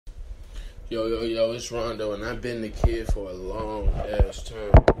Yo, it's Rondo, and I've been the kid for a long ass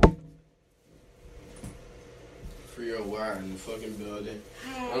time. For your wire in the fucking building.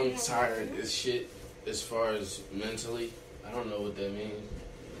 I'm tired as shit as far as mentally. I don't know what that means.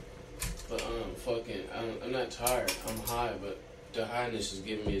 But I'm not tired. I'm high, but the highness is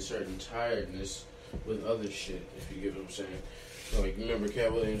giving me a certain tiredness with other shit, if you get what I'm saying. Like, remember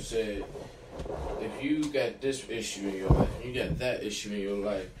Cat Williams said, if you got this issue in your life, and you got that issue in your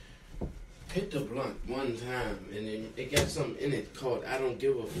life, hit the blunt one time, and then it got something in it called I don't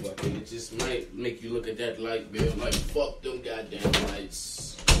give a fuck, and it just might make you look at that light bill like, fuck them goddamn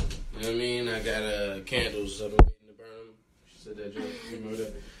lights. You know what I mean? I got candles, I've been waiting to burn them. She said that joke, you remember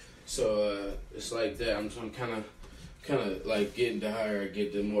that? So, it's like that. I'm kind of like getting the higher I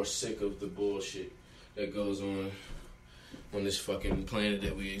get, the more sick of the bullshit that goes on this fucking planet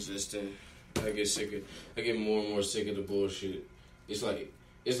that we exist in. I get more and more sick of the bullshit. It's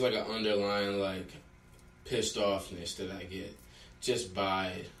like an underlying, like, pissed offness that I get just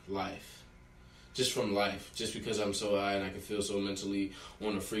by life. Just from life. Just because I'm so high and I can feel so mentally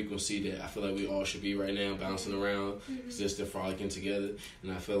on a frequency that I feel like we all should be right now, bouncing around, just to frolicking together.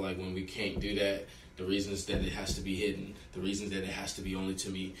 And I feel like when we can't do that, the reasons that it has to be hidden, the reasons that it has to be only to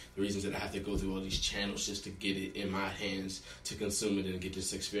me, the reasons that I have to go through all these channels just to get it in my hands, to consume it and get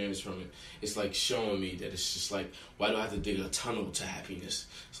this experience from it. It's like showing me that it's just like, why do I have to dig a tunnel to happiness?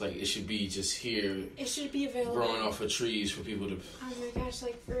 It's like, it should be just here. It should be available. Growing off of trees for people to... Oh my gosh,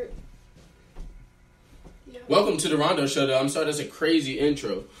 like fruit. Yeah. Welcome to the Rondo Show, though. I'm sorry, that's a crazy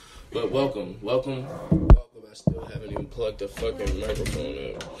intro. But welcome. I still haven't even plugged the fucking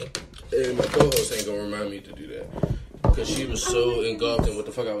microphone up. And my co-host ain't gonna remind me to do that. Because she was so engulfed in what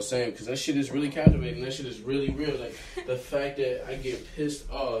the fuck I was saying. Because that shit is really captivating. That shit is really real. Like, the fact that I get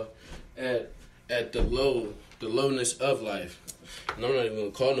pissed off at the lowness of life. And I'm not even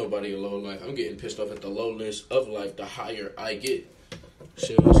gonna call nobody a low life. I'm getting pissed off at the lowness of life the higher I get.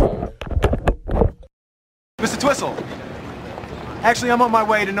 Shit was saying. Mr. Twistle, actually, I'm on my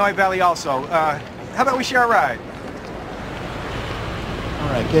way to Noy Valley also. How about we share a ride? All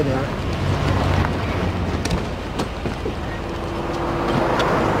right, get in.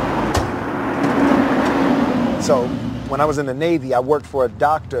 So, when I was in the Navy, I worked for a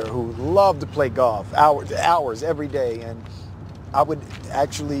doctor who loved to play golf, hours every day, and I would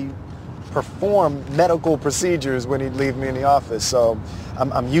actually perform medical procedures when he'd leave me in the office. So,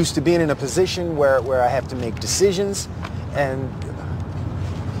 I'm used to being in a position where I have to make decisions, and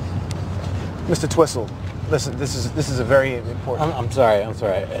Mr. Twistle, listen, this is a very important... I'm sorry.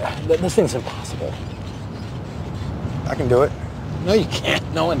 This thing's impossible. I can do it. No, you can't.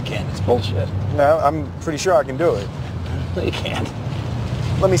 No one can. It's bullshit. No, I'm pretty sure I can do it. No, you can't.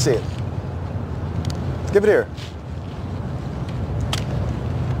 Let me see it. Give it here.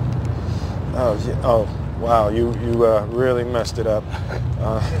 Oh, wow, you really messed it up.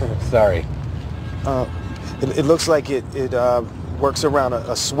 Sorry. It looks like it works around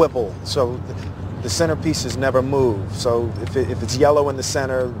a swivel, so the centerpieces never move. So if it's yellow in the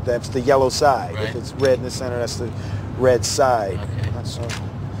center, that's the yellow side. Right. If it's red in the center, that's the red side. Okay. So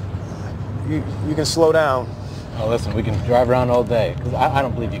you can slow down. Oh, listen, we can drive around all day. 'Cause I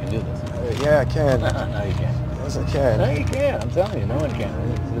don't believe you can do this. Yeah, I can. No, you can't. Yes, I can. No, you can't. I'm telling you, no one can.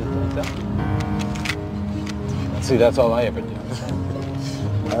 I'm telling you. See, that's all I ever do.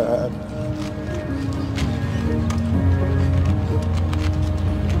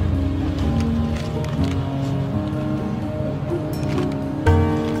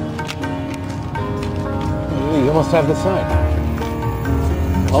 You almost have the sign.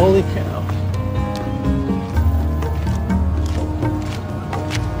 Holy cow.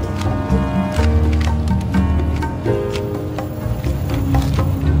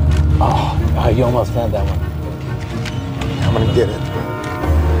 Oh, you almost had that one. I'm gonna get it.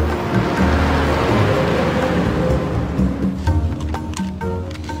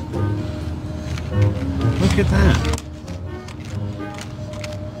 Look at that.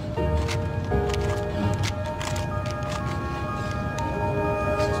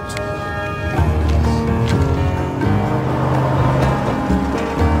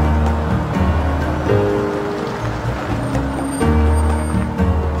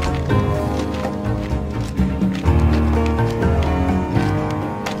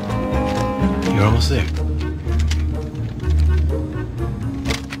 You're almost there.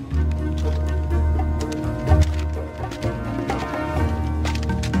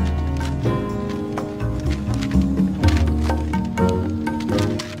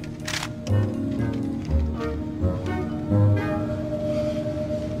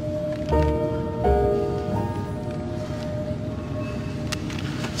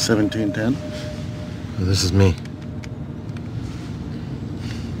 1710. This is me.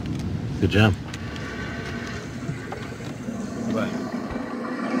 Good job. Bye.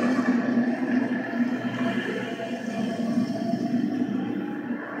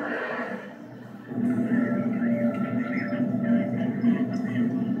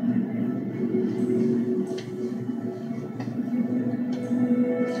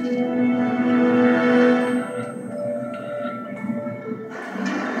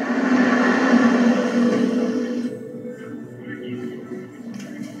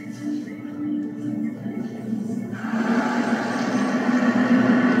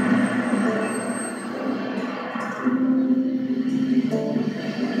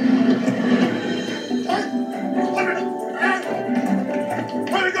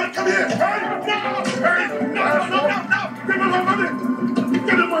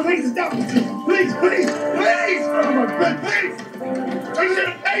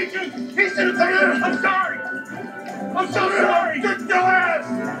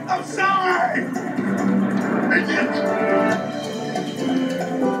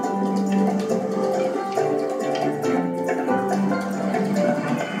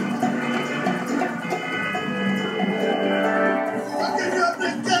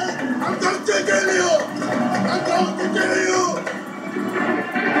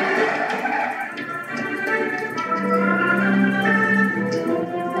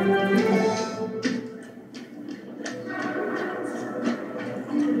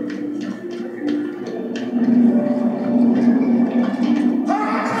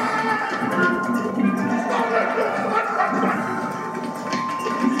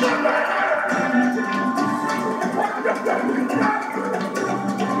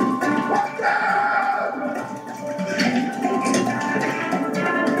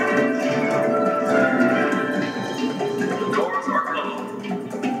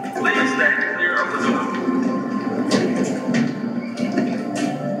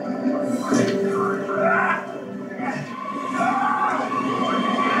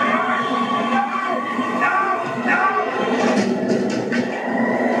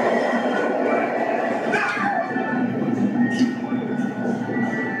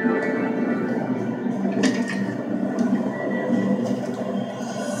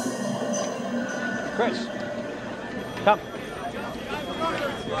 Chris, come.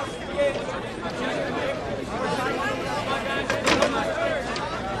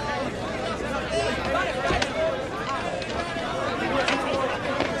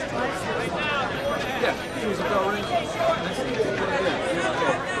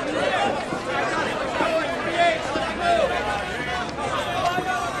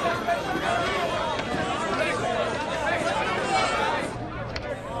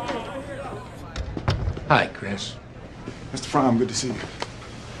 Hi, Chris. Mr. Fromm, good to see you.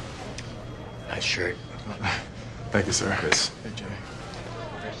 Nice shirt. Thank you, sir. Chris. Hey, Jay.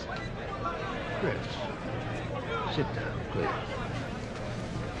 Chris, sit down, please.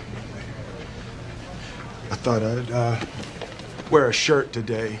 I thought I'd wear a shirt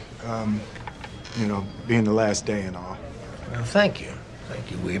today, you know, being the last day and all. Well, thank you.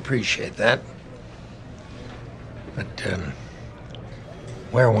 Thank you. We appreciate that. But,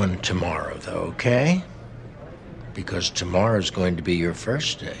 wear one tomorrow, though, okay? Because tomorrow's going to be your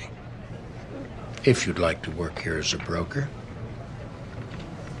first day. If you'd like to work here as a broker.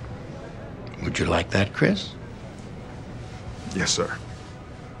 Would you like that, Chris? Yes, sir.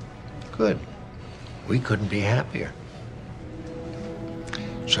 Good. We couldn't be happier.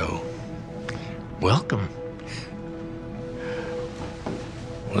 So, welcome.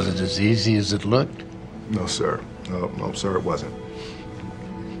 Was it as easy as it looked? No, sir. No, sir, it wasn't.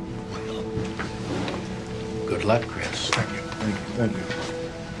 Good luck, Chris. Thank you. Thank you.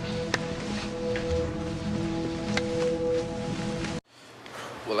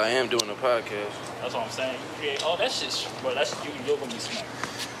 Well, I am doing a podcast. That's what I'm saying. You create all that shit, bro. That's you. You're gonna be smart.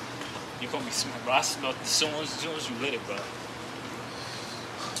 You're gonna be smart, bro. I smell as soon as you lit it, bro.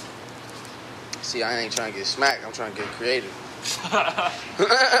 See, I ain't trying to get smacked. I'm trying to get creative.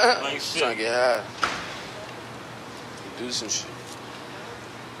 Like shit. Trying to get high. Do some shit.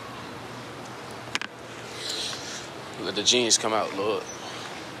 Let the genius come out, Lord.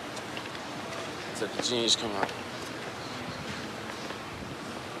 Let the genius come out.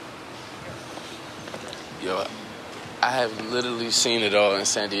 Yo, I have literally seen it all in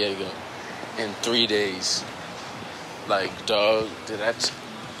San Diego in 3 days. Like, dog,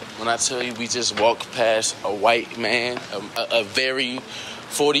 when I tell you we just walked past a white man, a very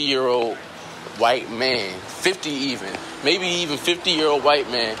 40-year-old white man, 50 even, maybe even 50-year-old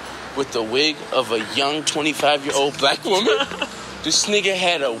white man with the wig of a young 25-year-old black woman. This nigga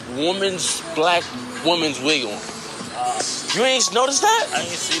had a black woman's wig on. You ain't noticed that? I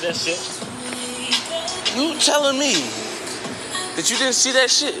didn't see that shit. You telling me that you didn't see that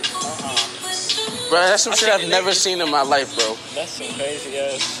shit? Bro, that's some shit I've never seen in my life, bro. That's some crazy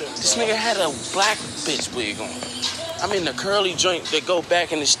ass shit, bro. This nigga had a black bitch wig on. I mean, the curly joint that go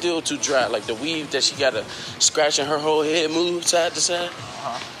back and it's still too dry. Like the weave that she got to scratch and her whole head move side to side.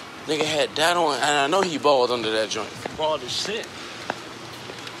 Nigga had that on, and I know he bald under that joint. Bald as shit.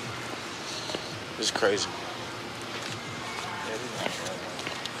 It's crazy.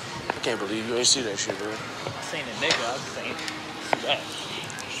 I can't believe you ain't see that shit, bro. I seen a nigga, I seen that.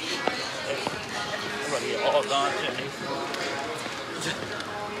 Everybody all gone, Jimmy.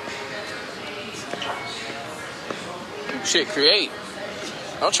 Shit, create.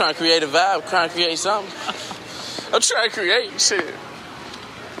 I'm trying to create a vibe, trying to create something. I'm trying to create shit.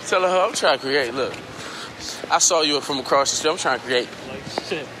 Tell her I'm trying to create. Look, I saw you from across the street. I'm trying to create. Like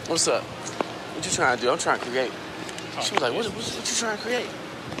shit. What's up? What you trying to do? I'm trying to create. She was like, what you trying to create?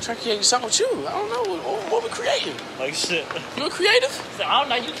 I'm trying to create something with you. I don't know what we're creating. Like shit. You a creative? So, I don't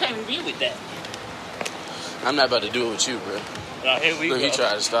know. You can't be with that. I'm not about to do it with you, bro. Here we Look, go. he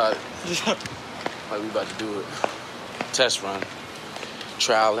tried to start it. Like we about to do it. Test run.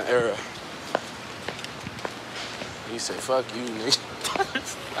 Trial and error. He said, fuck you, nigga.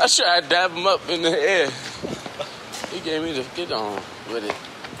 I tried to dab him up in the air. He gave me the get on with it.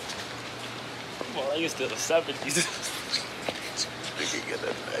 Well, I used to the 70s. Nigga get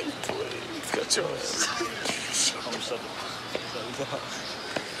that thing to it. Cut your ass.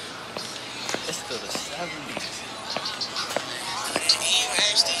 It's still the 70s.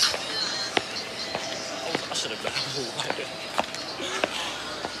 I should have been like that.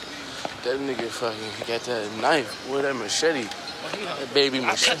 That nigga fucking got that knife with that machete. That baby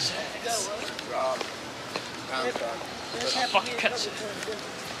machete. Fucking catch it.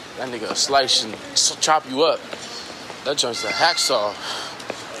 That nigga slice and chop you up. That joint's a hacksaw.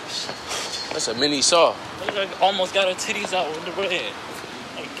 That's a mini saw. Like, almost got her titties out with the red.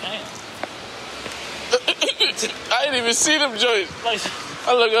 Like, damn. I didn't even see them joints. Like,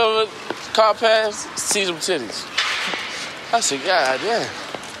 I look over, car pass, see them titties. I said, God damn.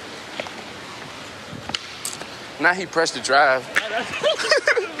 Now he pressed the drive.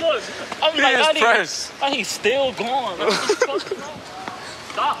 look, I'm He like, is pressed. he's still gone. Like,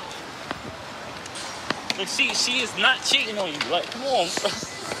 stop. Like, she is not cheating on you. Like, come on, bro.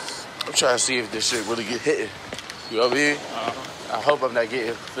 I'm trying to see if this shit really get hit. You know what I mean? I hope I'm not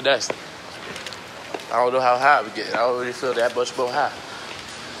getting finessed. I don't know how high we get. I don't really feel that much more high.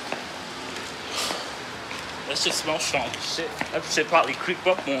 That shit smells strong as shit. That shit probably creep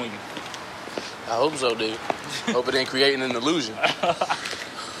up on you. I hope so, dude. Hope it ain't creating an illusion. I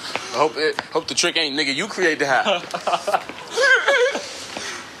hope the trick ain't, nigga, you create the high.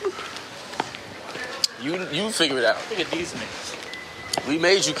 You figure it out. Look at these niggas. We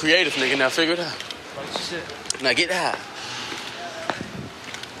made you creative, nigga. Now figure it out. Like shit. Now get high.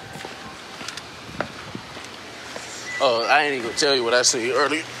 Oh, I ain't even gonna tell you what I see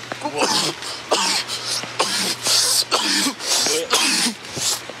earlier.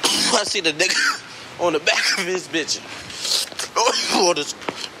 I see the nigga on the back of his bitch. Oh, this.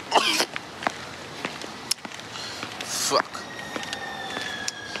 Fuck.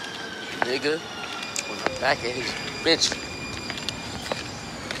 Nigga on the back of his bitch.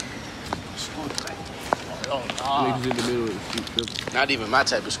 Oh, nah. Niggas in the middle of the street tripping. Not even my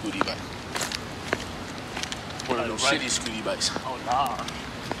type of scooty bike. One of those Right. shitty scooty bikes. Oh, nah.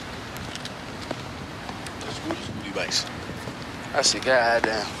 Scooty bikes. I said, God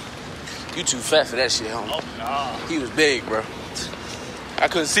damn. You too fat for that shit, homie. Oh, nah. He was big, bro. I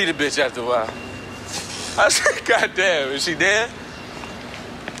couldn't see the bitch after a while. I said, God damn, is she dead?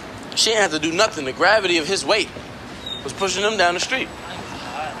 She didn't have to do nothing. The gravity of his weight was pushing him down the street.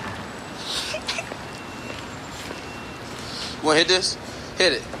 You wanna hit this?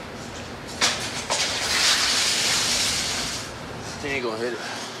 Hit it. He ain't gonna hit it.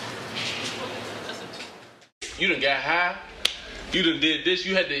 You done got high. You done did this.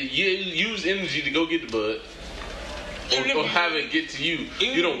 You had to use energy to go get the bud. Or have it get to you.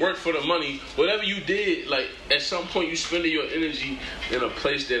 You don't work for the money. Whatever you did, like, at some point you spending your energy in a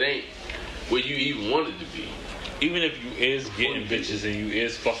place that ain't where you even wanted to be. Even if you is getting bitches and you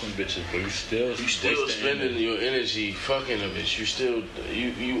is fucking bitches, but you still spending your energy fucking a bitch. You still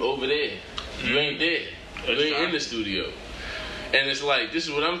you over there. You ain't there. You ain't in the studio. And it's like, this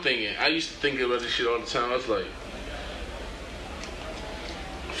is what I'm thinking. I used to think about this shit all the time. I was like,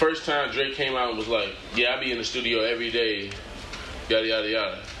 first time Drake came out and was like, yeah, I be in the studio every day, yada yada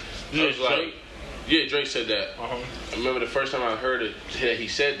yada. I was like, Yeah, Drake said that. Uh-huh. I remember the first time I heard it, that he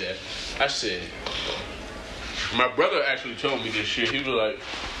said that. I said, my brother actually told me this shit. He was like,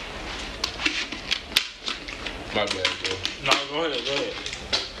 my bad, bro. No, go ahead.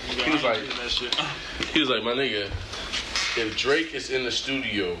 He was like, my nigga, if Drake is in the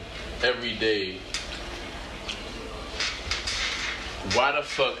studio every day, why the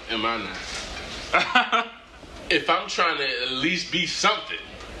fuck am I not? If I'm trying to at least be something.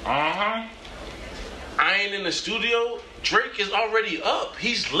 Uh-huh. I ain't in the studio. Drake is already up.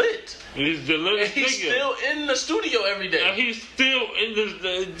 He's lit. He's the little And he's still in the studio every day. And he's still in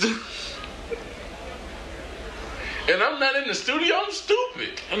the And I'm not in the studio. I'm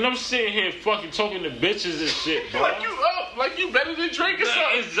stupid. And I'm sitting here fucking talking to bitches and shit, bro. Like you up. Like you better than Drake or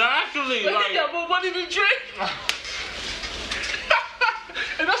something. Exactly. Like you got more money than Drake.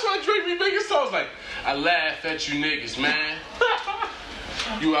 And that's why Drake be making songs like, I laugh at you niggas, man.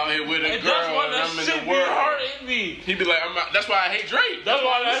 You out here with a girl and I'm in the world. Hurting me. He be like, that's why I hate Drake. That's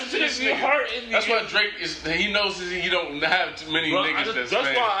why that shit be hurting me. That's why Drake he knows he don't have too many niggas that's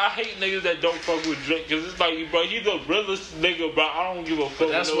why I hate niggas that don't fuck with Drake. Cause it's like, bro, he's the realest nigga, bro. I don't give a fuck.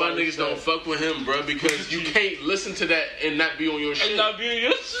 But that's why niggas don't fuck with him, bro. Because you can't listen to that and not be on your shit. And not be on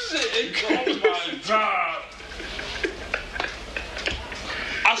your shit. Oh my god.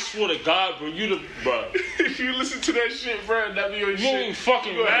 I swear to God, bro, bro. If you listen to that shit, bro, that be your shit. You ain't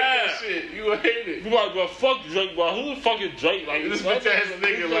fucking you mad. Hate that shit. You gonna hate it. You like, bro, fuck Drake, bro. Who the fuck is Drake? Like, this bitch ass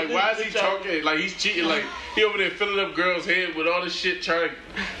nigga, like, why is he talking? Like, he's cheating. Like, he over there filling up girls' head with all this shit, trying to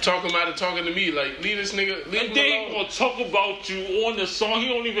talk him out of talking to me. Like, leave this nigga, leave him alone. And then he gonna talk about you on the song. He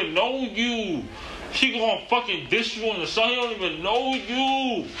don't even know you. He gonna fucking diss you on the song. He don't even know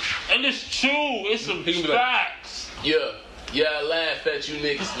you. And it's true. It's some facts. Like, yeah, I laugh at you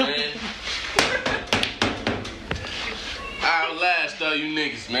niggas, man. I'll last all you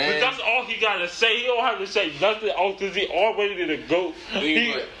niggas, man. But that's all he gotta say. He don't have to say nothing else because he already the GOAT.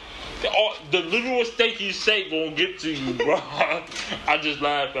 The little mistake he say gonna get to you, bro. I just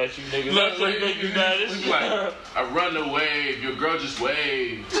laugh at you niggas. That's what make you mad. It's like, I run the wave, your girl just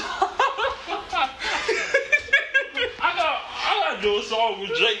waved. I gotta do a song with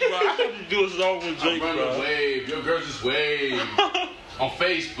Drake, bro. I gotta do a song with Drake, I run the wave, your girl just waved. On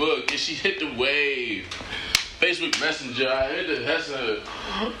Facebook, and she hit the wave. Facebook Messenger, I hit the Tesla.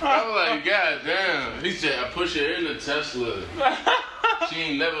 I was like, God damn. He said, I push her in the Tesla. She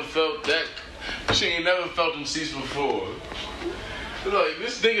ain't never felt that. She ain't never felt them seats before. Like,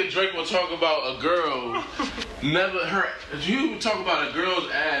 this nigga Drake will talk about a girl you talk about a girl's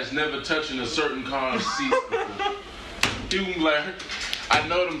ass never touching a certain car's seat before. He was like, I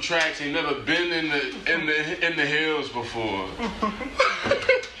know them tracks ain't never been in the hills before.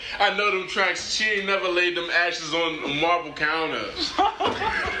 I know them tracks. She ain't never laid them ashes on marble counters.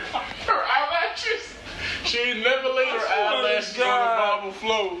 Her eyelashes. She ain't never laid her eyelashes on the marble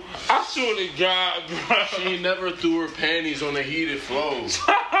floor. I swear to God, bro. She ain't never threw her panties on the heated floor.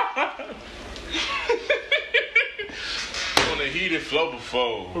 On the heated floor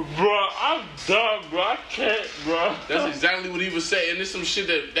before. Bro, I'm done, bro. I can't, bro. That's exactly what he was saying. There's some shit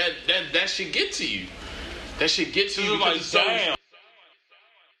that should get to you. That should get to you. Like, damn.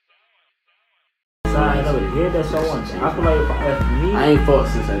 I never did that so once. I feel like if me, I ain't fought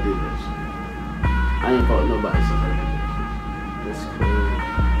since I did this. I ain't fought nobody since I did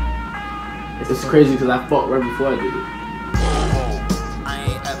this. It's crazy because I fought right before I did it. I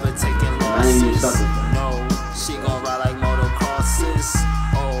ain't ever taken losses. I ain't even stuck. No, she gon' ride like motocrosses.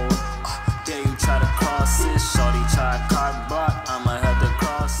 Oh, dare you try to cross this? Shorty try to cock block, I'ma have to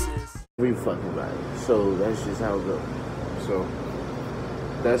cross this. Every fucking body. So that's just how it goes. So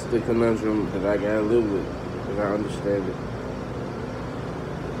that's the conundrum that I gotta live with, because I understand it.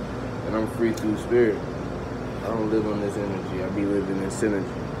 And I'm free through spirit. I don't live on this energy. I be living in synergy.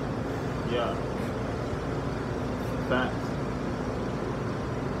 yeah, facts.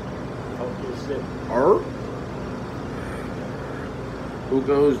 Talk your shit. Who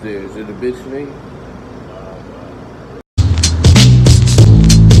goes there? Is it a bitch nigga?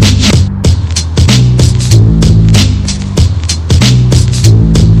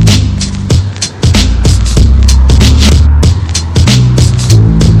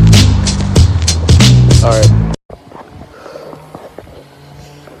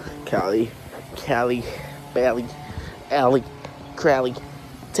 Cali, Bally, Alley, Crowley,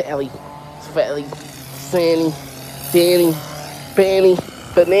 Tally, Fally, Fanny, Danny, Fanny,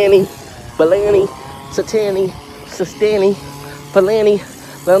 Banani, Balani, Satani, Sustani, Falani,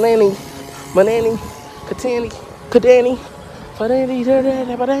 Lalani, Manani, Katani, Kadani, Falani,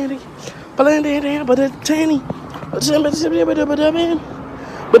 Badani, Balani, Badatani,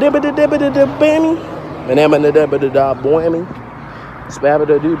 Bammy. Manamana boammy.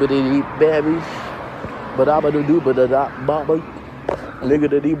 Spabba-da-doo-ba-dee babby. Ba-da-ba-da-doo-ba-da-da bobby.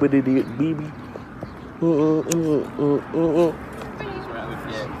 Nigga-da-dee-ba-dee baby.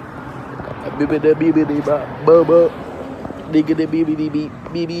 Bibba-da-bibba-dee-ba-ba-ba.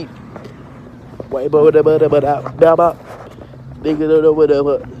 Nigga-da-bibba-dee-beep-beep. White-ba-da-ba-da-ba-da-ba-ba.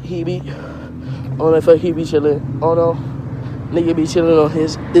 Nigga-da-da-ba-da-ba. He be on that fuck, he be chillin'. Oh no. Nigga be chillin' on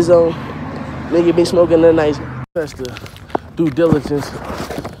his own. Nigga be smoking the nice. That's the due diligence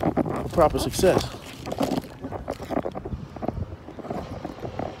for proper success.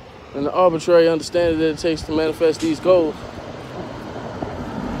 And the arbitrary understanding that it takes to manifest these goals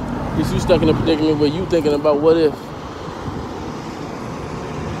gets you stuck in a predicament where you thinking about what if.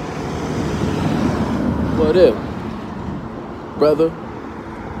 What if? Brother,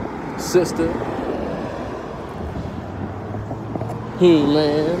 sister,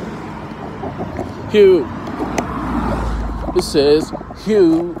 man. Hugh. It says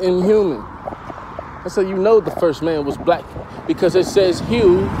hue in human. That's how you know the first man was black, because it says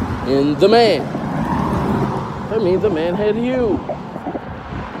hue in the man. That means the man had hue.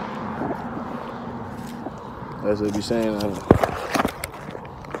 That's what they be saying.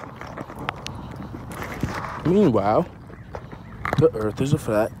 Meanwhile, the earth is a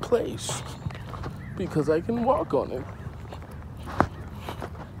flat place because I can walk on it.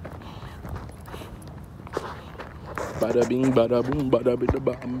 Bada bing, bada boom, bada bida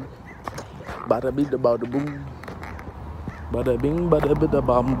bam. Bada bida bada boom. Bada bing, bada bida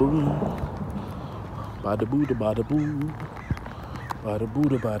bam boom. Bada boo da bada boo. Bada boo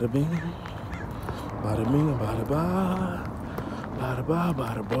da bada bing. Bada bing, bada ba. Bada ba,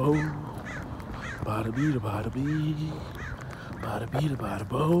 bada bo. Bada bee da bada bee. Bada bee da bada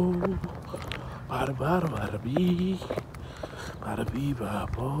bo. Bada bada bada bee. Bada bee bada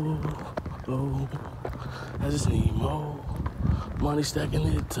bo. Oh. I just need more money, stacking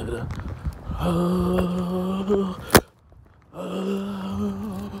it to the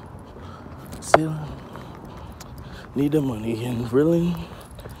ceiling. Need the money and reeling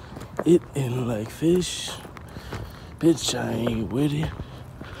it in like fish. Bitch, I ain't with it.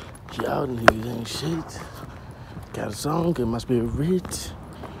 Y'all niggas ain't shit. Got a song in my spirit,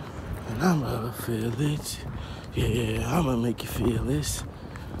 and I'ma feel it. Yeah, I'ma make you feel this.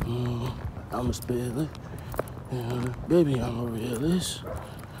 I'ma spill it. Baby, I'm a realist.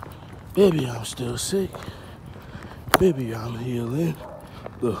 Baby, I'm still sick. Baby, I'm healing.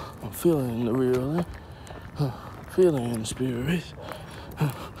 Look, I'm feeling the real, feeling the spirit.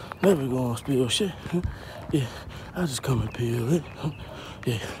 Never gonna spill shit. Yeah, I just come and peel it.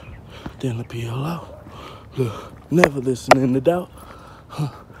 Yeah, then I peel out. Look, never listening to doubt.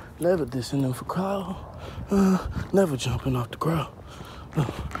 Never listening for crowd. Never jumping off the crowd.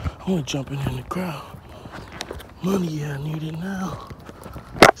 Only jumping in the crowd. Money, yeah, I need it now.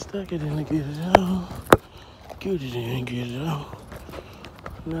 Stack it in and get it out. Get it in and get it out.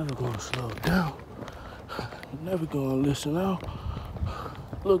 Never gonna slow down. Never gonna listen out.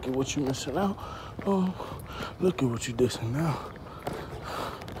 Look at what you missing out. Oh, look at what you dissing now.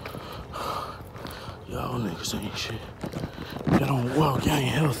 Y'all niggas ain't shit. Y'all don't walk, y'all ain't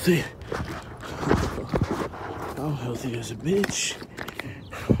healthy. I'm healthy as a bitch.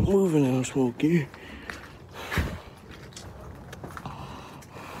 Moving and I'm smoking.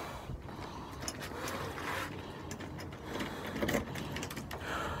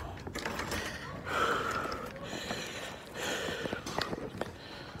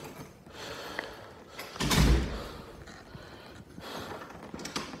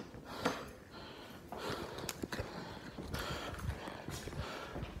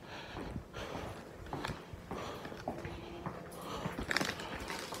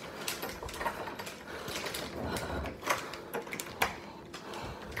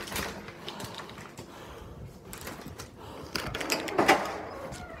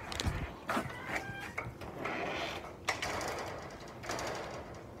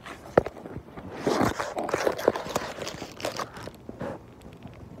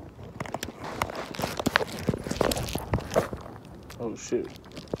 Oh shit.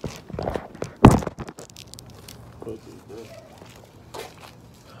 What is that?